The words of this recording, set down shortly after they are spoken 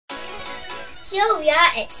Here we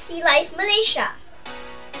are at Sea Life Malaysia.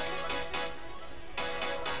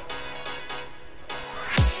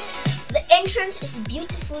 The entrance is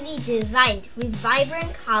beautifully designed with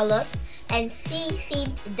vibrant colors and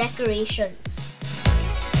sea-themed decorations.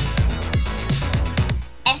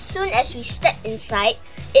 As soon as we step inside,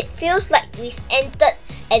 it feels like we've entered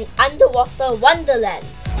an underwater wonderland.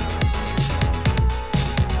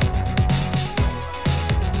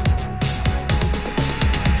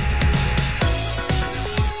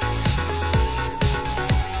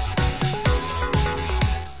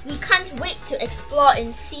 We can't wait to explore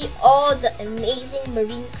and see all the amazing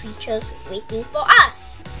marine creatures waiting for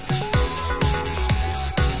us.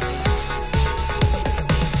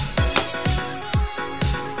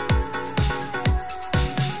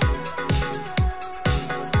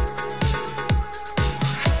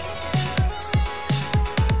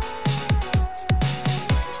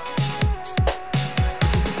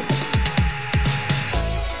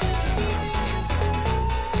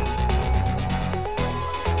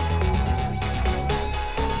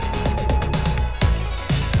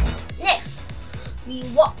 We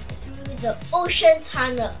walk through the ocean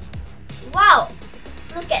tunnel. Wow!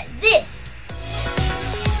 Look at this!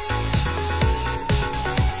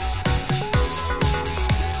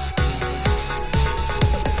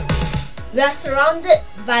 We are surrounded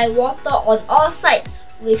by water on all sides,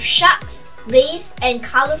 with sharks, rays, and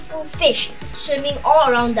colorful fish swimming all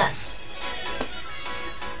around us.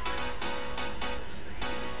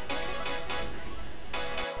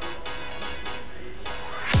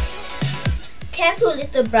 Careful,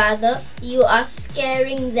 little brother, you are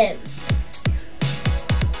scaring them.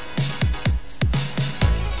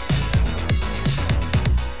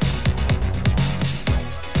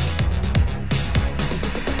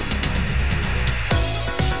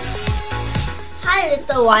 Hi,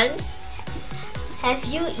 little ones. Have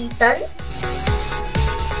you eaten?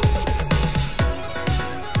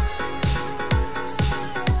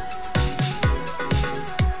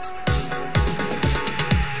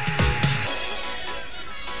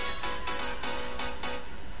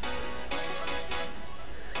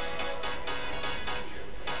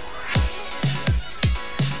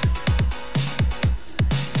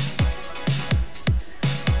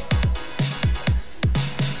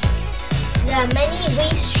 There are many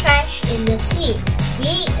waste trash in the sea. We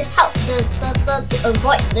need to help the turtle to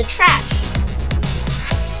avoid the trash.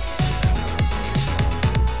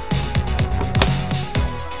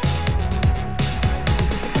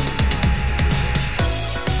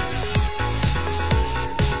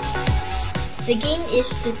 The game is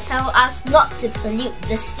to tell us not to pollute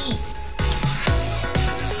the sea.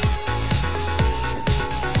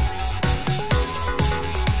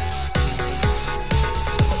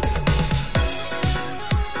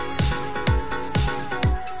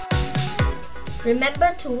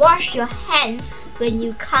 Remember to wash your hand when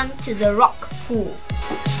you come to the rock pool.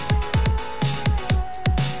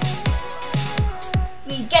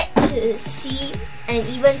 We get to see and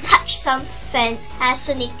even touch some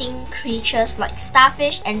fascinating creatures like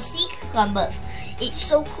starfish and sea cucumbers. It's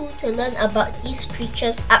so cool to learn about these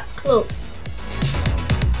creatures up close.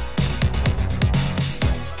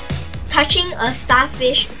 Touching a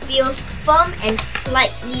starfish feels firm and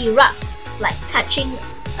slightly rough, like touching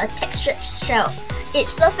a textured shell.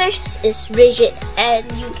 Its surface is rigid and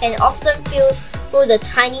you can often feel the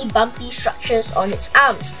tiny bumpy structures on its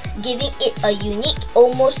arms, giving it a unique,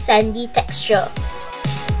 almost sandy texture.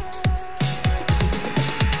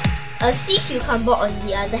 A sea cucumber, on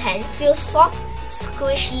the other hand, feels soft,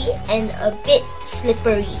 squishy, and a bit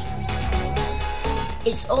slippery.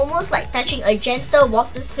 It's almost like touching a gentle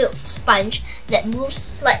water-filled sponge that moves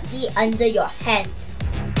slightly under your hand.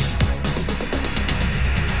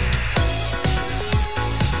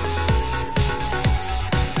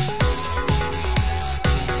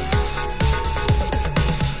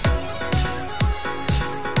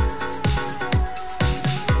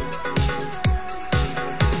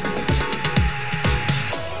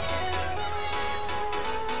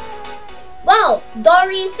 Wow!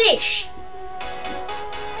 Dory fish!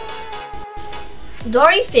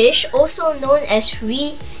 Dory fish, also known as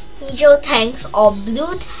regal tanks or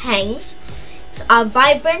blue tanks, are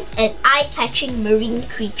vibrant and eye-catching marine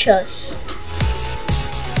creatures.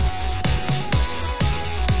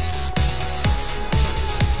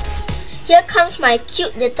 Here comes my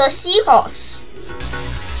cute little seahorse.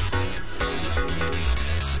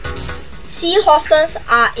 Seahorses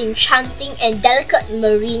are enchanting and delicate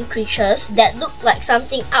marine creatures that look like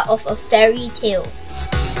something out of a fairy tale.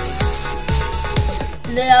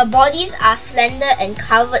 Their bodies are slender and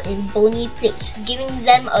covered in bony plates, giving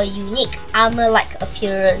them a unique armor-like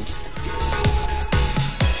appearance.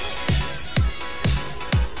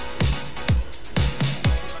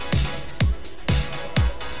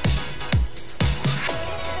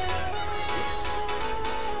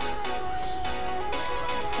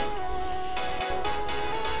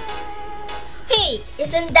 Hey,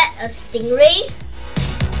 isn't that a stingray?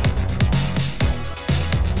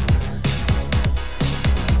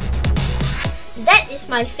 That is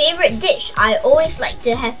my favorite dish. I always like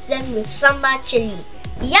to have them with sambal chili.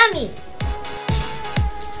 Yummy!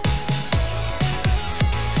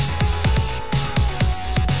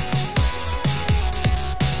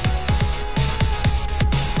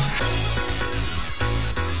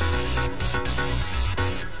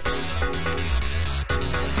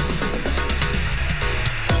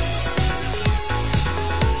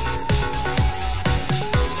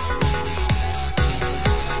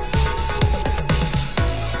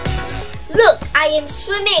 Look, I am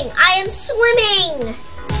swimming! I am swimming!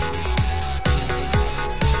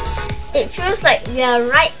 It feels like we are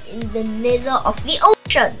right in the middle of the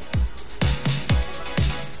ocean.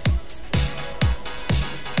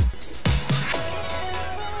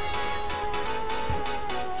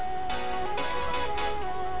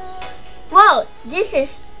 Wow, this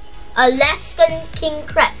is Alaskan king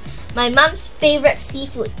crab, my mom's favorite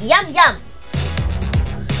seafood. Yum yum!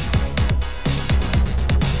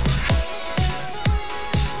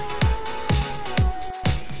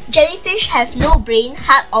 Jellyfish have no brain,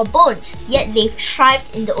 heart or bones, yet they've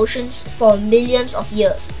thrived in the oceans for millions of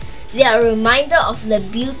years. They are a reminder of the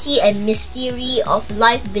beauty and mystery of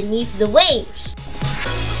life beneath the waves.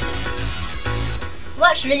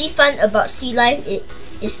 What's really fun about sea life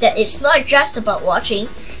is that it's not just about watching,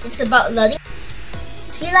 it's about learning.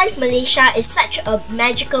 Sea Life Malaysia is such a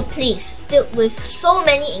magical place filled with so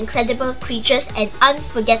many incredible creatures and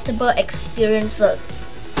unforgettable experiences.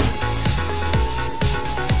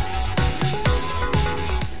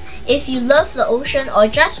 If you love the ocean or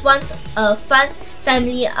just want a fun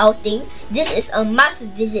family outing, this is a must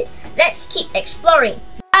visit. Let's keep exploring.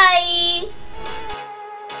 Bye!